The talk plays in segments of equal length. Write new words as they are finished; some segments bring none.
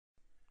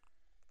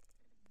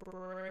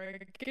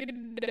Break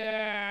it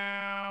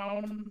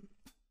down.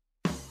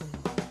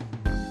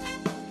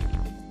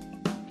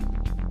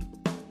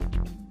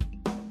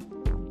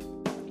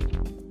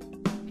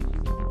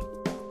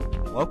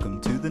 Welcome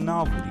to the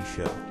Novelty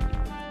Show.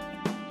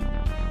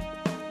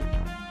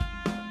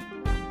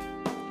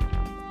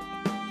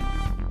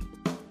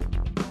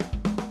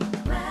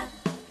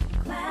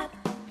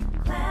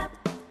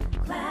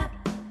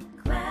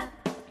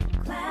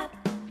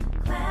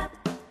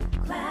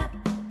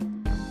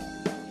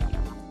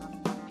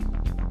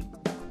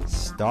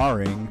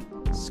 Starring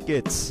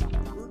Scits.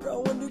 We're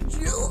going to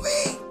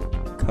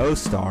juvie!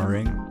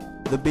 Co-starring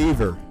the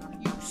Beaver.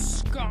 You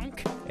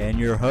skunk. And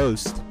your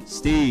host,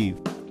 Steve.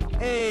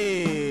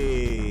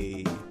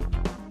 Hey!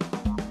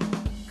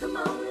 Come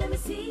on, let me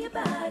see your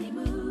body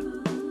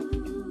move.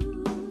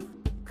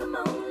 Come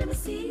on, let me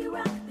see you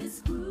rock this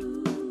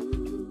groove.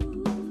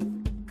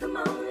 Come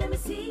on, let me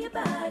see your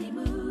body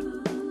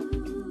move.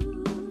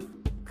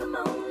 Come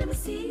on, let me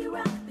see you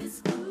rock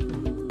this groove.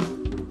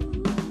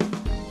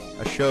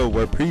 A show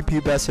where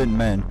prepubescent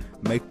men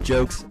make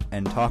jokes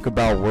and talk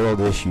about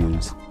world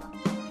issues.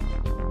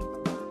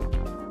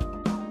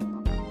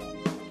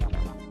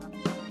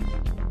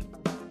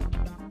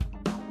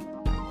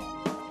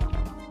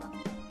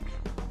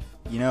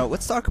 You know,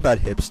 let's talk about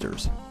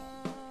hipsters.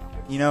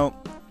 You know,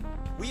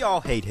 we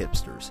all hate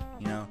hipsters,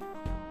 you know.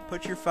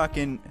 Put your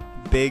fucking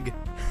big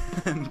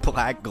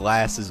black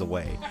glasses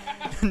away.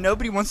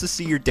 Nobody wants to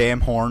see your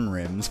damn horn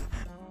rims.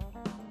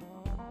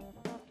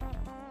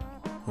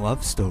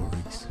 Love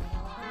stories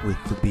with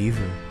the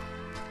Beaver.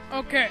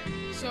 Okay,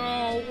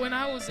 so when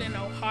I was in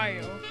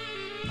Ohio,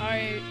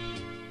 I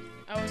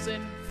was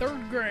in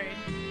 3rd grade,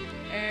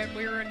 and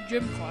we were in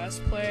gym class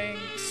playing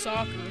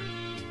soccer.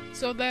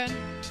 So then,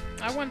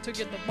 I went to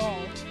get the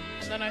ball,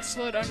 and then I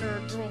slid under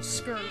a girl's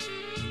skirt.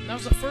 And that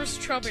was the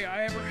first chubby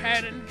I ever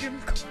had in gym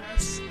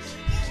class.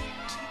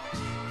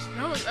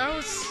 I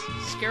was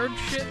scared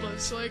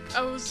shitless.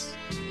 I was,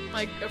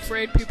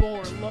 afraid people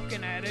were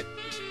looking at it.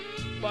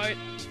 But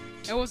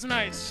it was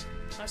nice.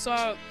 I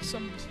saw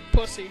some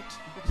pussy.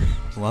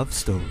 Love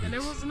stories. And it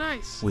was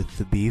nice. With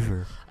the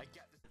Beaver.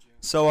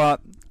 So,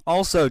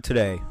 also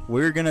today,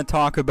 we're gonna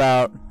talk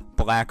about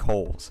black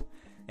holes.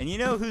 And you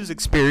know who's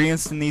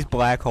experienced in these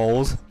black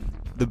holes?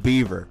 The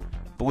Beaver.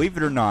 Believe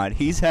it or not,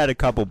 he's had a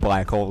couple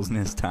black holes in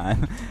his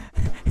time.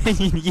 And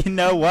you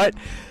know what?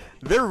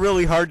 They're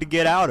really hard to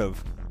get out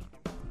of.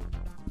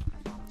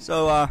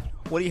 So,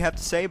 what do you have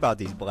to say about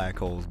these black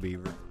holes,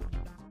 Beaver?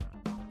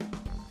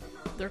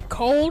 They're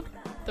cold,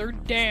 they're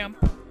damp,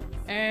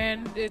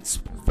 and it's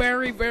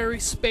very, very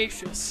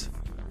spacious.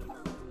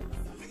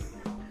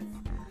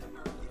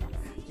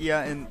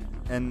 Yeah,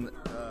 and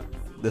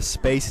the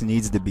space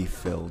needs to be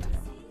filled.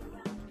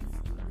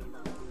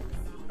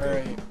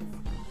 Alright.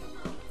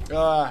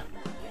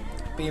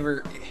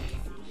 Beaver,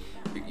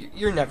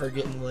 you're never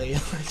getting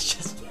laid. Let's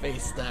just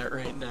face that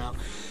right now.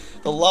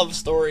 The love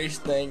stories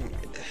thing,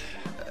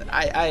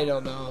 I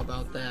don't know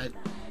about that.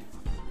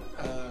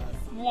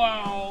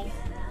 Wow.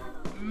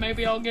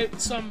 Maybe I'll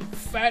get some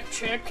fat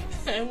chick,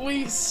 at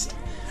least.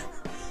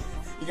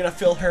 You gonna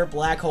fill her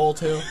black hole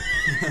too?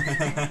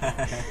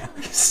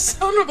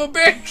 Son of a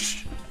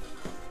bitch!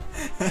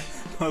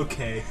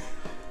 Okay,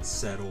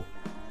 settle.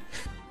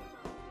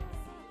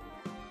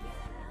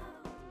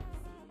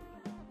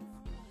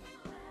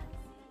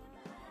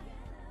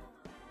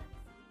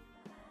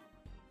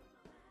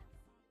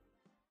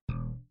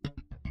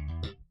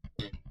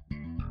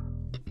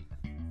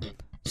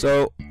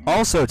 So,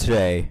 also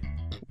today,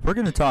 we're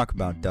gonna talk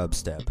about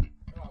dubstep.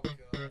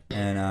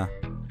 And,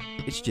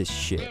 it's just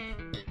shit.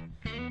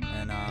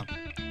 And,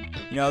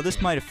 you know,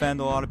 this might offend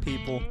a lot of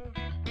people,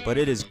 but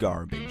it is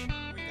garbage.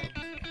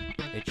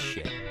 It's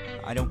shit.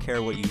 I don't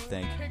care what you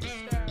think.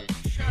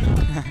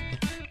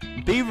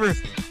 Beaver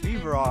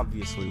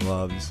obviously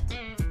loves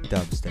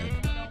dubstep.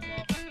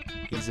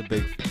 He's a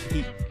big,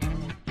 he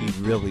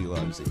really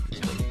loves it.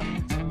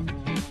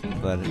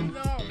 But,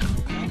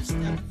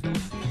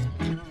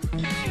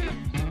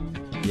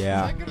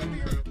 yeah.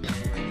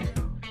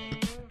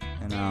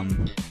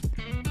 And,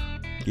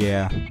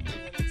 yeah.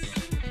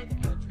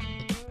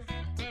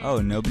 Oh,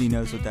 nobody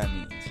knows what that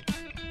means.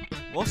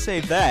 We'll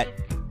save that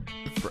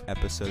for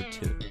episode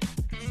 2.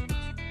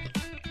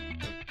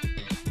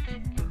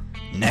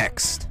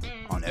 Next,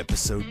 on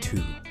episode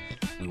 2,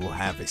 we will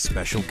have a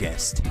special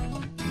guest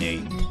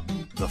named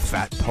the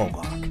Fat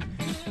Pollock.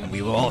 And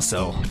we will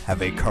also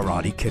have a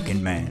karate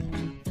kicking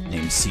man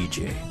named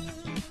CJ.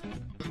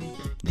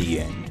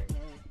 The end.